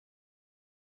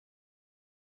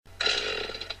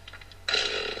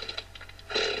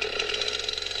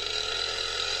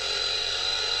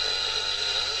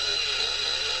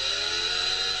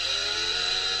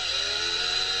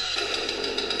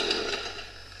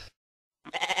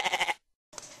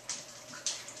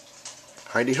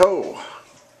Heidi ho!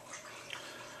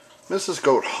 Mrs.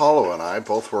 Goat Hollow and I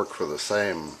both work for the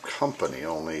same company,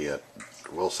 only at,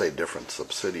 we'll say, different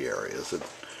subsidiaries. And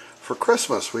for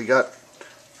Christmas,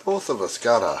 both of us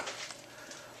got a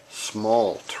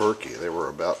small turkey. They were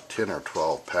about 10 or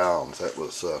 12 pounds. That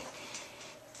was the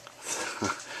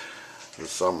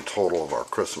sum total of our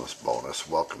Christmas bonus.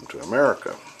 Welcome to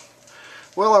America.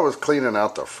 Well, I was cleaning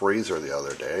out the freezer the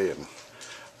other day, and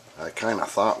I kind of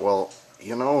thought, well,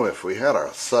 you know, if we had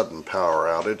a sudden power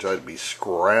outage, I'd be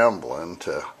scrambling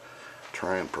to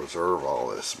try and preserve all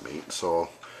this meat. So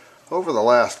over the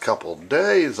last couple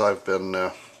days, I've been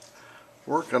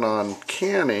working on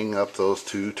canning up those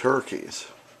two turkeys.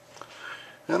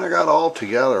 And I got all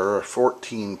together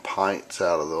 14 pints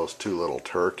out of those two little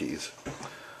turkeys.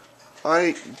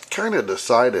 I kind of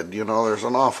decided, you know, there's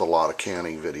an awful lot of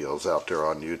canning videos out there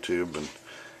on YouTube,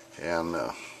 and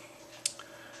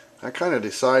I kind of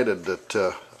decided that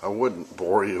I wouldn't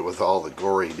bore you with all the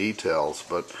gory details,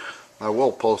 but I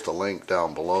will post a link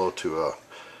down below to a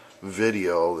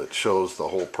video that shows the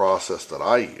whole process that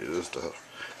I used.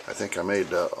 I think I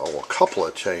made a couple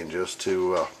of changes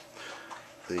to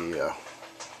the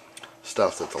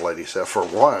stuff that the lady said. For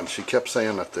one, she kept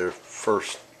saying that the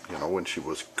first, you know, when she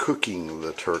was cooking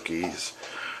the turkeys,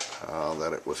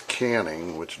 that it was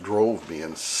canning, which drove me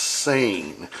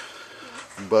insane.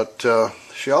 But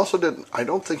she also didn't, I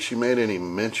don't think she made any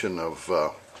mention of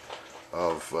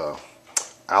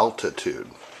altitude,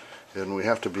 and we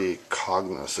have to be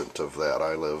cognizant of that.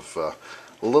 I live a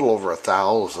little over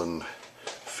 1,000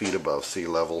 feet above sea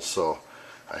level, so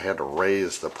I had to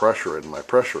raise the pressure in my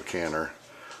pressure canner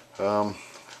the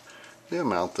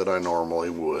amount that I normally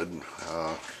would.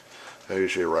 I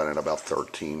usually run at about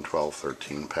 12,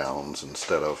 13 pounds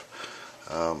instead of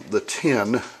the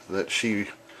 10 that she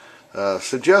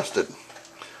suggested.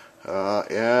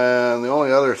 And the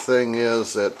only other thing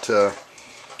is that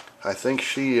I think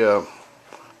she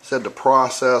said to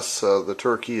process the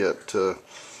turkey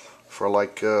for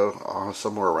like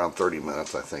somewhere around 30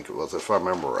 minutes, I think it was, if I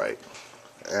remember right.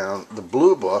 And the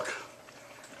Blue Book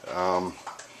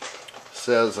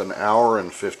says an hour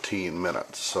and 15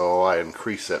 minutes, so I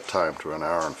increased that time to an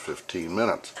hour and 15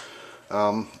 minutes.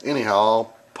 Anyhow,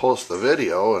 I'll post the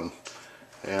video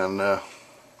and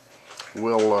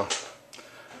we'll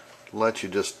let you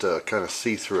just kind of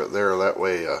see through it there. That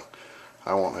way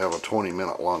I won't have a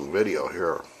 20-minute long video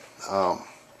here. I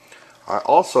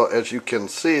also, as you can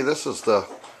see, this is the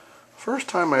first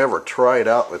time I ever tried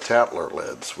out the Tattler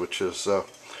Lids, which is,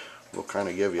 we'll kind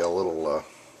of give you a little,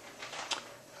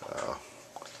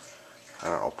 I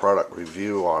don't know, product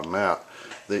review on that.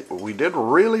 We did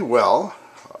really well.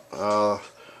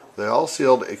 They all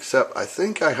sealed, except I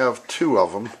think I have two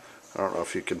of them. I don't know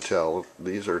if you can tell.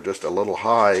 These are just a little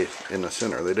high in the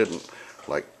center. They didn't,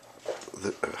 like,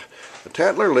 the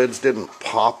Tattler Lids didn't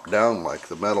pop down like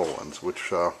the metal ones,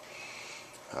 which, I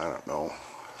don't know.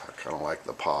 I kind of like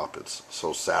the pop. It's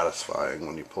so satisfying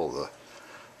when you pull the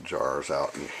jars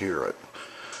out and you hear it.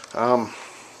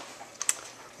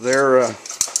 They're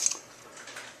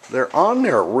on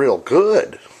there real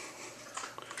good.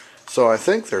 So I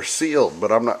think they're sealed,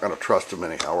 but I'm not going to trust them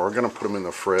anyhow. We're going to put them in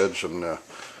the fridge and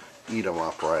eat them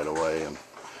up right away, and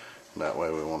that way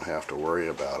we won't have to worry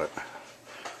about it.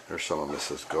 There's some of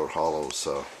Mrs. Goat Hollow's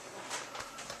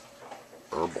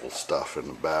herbal stuff in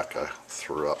the back I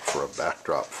threw up for a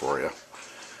backdrop for you.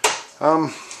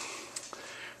 And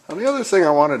the other thing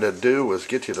I wanted to do was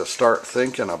get you to start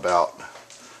thinking about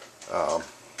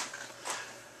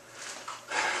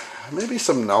maybe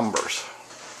some numbers.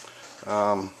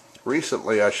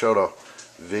 Recently I showed a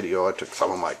video. I took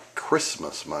some of my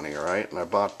Christmas money, right, and I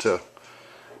bought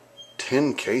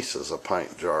 10 cases of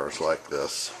pint jars like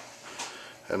this.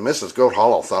 And Mrs. Goat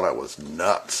Hollow thought I was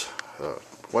nuts.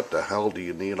 What the hell do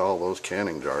you need all those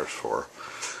canning jars for?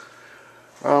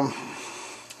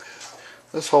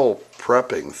 This whole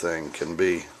prepping thing can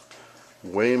be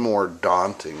way more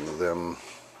daunting than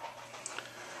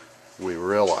we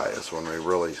realize when we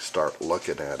really start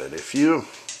looking at it. If you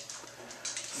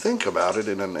think about it,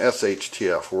 in an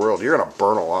SHTF world, you're going to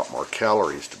burn a lot more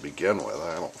calories to begin with.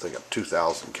 I don't think a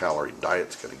 2,000 calorie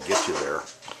diet's going to get you there.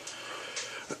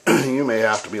 You may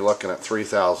have to be looking at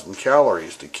 3,000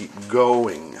 calories to keep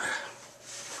going.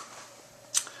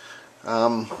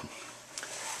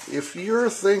 If you're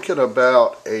thinking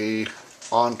about a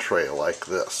entree like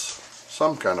this,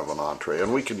 some kind of an entree,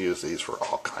 and we can use these for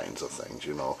all kinds of things,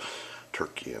 you know,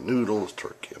 turkey and noodles,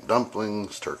 turkey and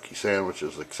dumplings, turkey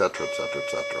sandwiches, etc., etc.,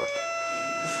 etc.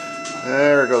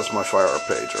 There goes my fire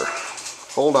pager.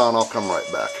 Hold on, I'll come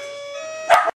right back.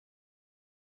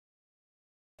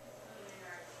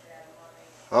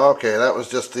 Okay, that was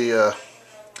just the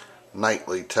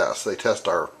nightly test. They test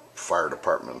our fire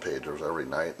department pagers every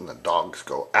night, and the dogs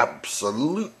go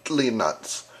absolutely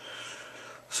nuts.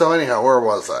 So anyhow, where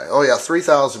was I? Oh yeah,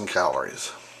 3,000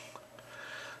 calories.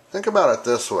 Think about it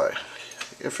this way.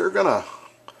 If you're gonna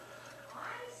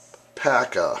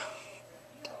pack a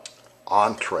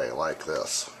entree like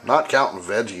this, not counting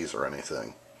veggies or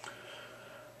anything,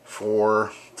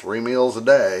 for 3 meals a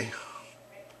day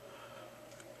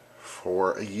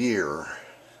for a year,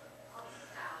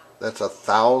 that's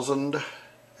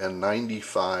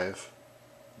 1,095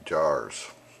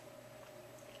 jars.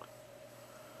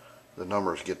 The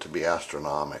numbers get to be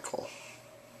astronomical.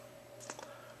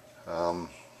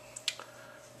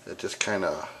 It just kind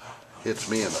of hits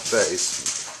me in the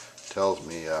face, tells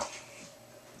me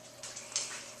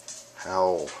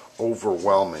how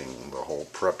overwhelming the whole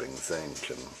prepping thing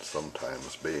can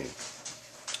sometimes be.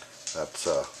 That's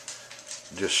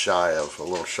just a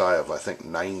little shy of, I think,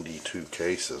 92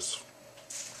 cases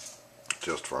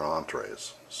just for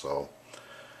entrees. So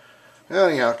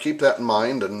anyhow, keep that in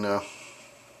mind, and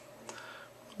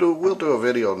we'll do a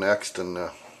video next, and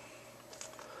I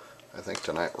think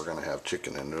tonight we're going to have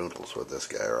chicken and noodles with this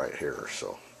guy right here.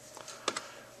 So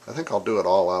I think I'll do it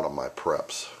all out of my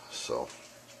preps. So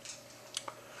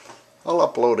I'll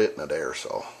upload it in a day or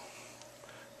so.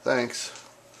 Thanks.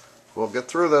 We'll get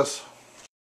through this.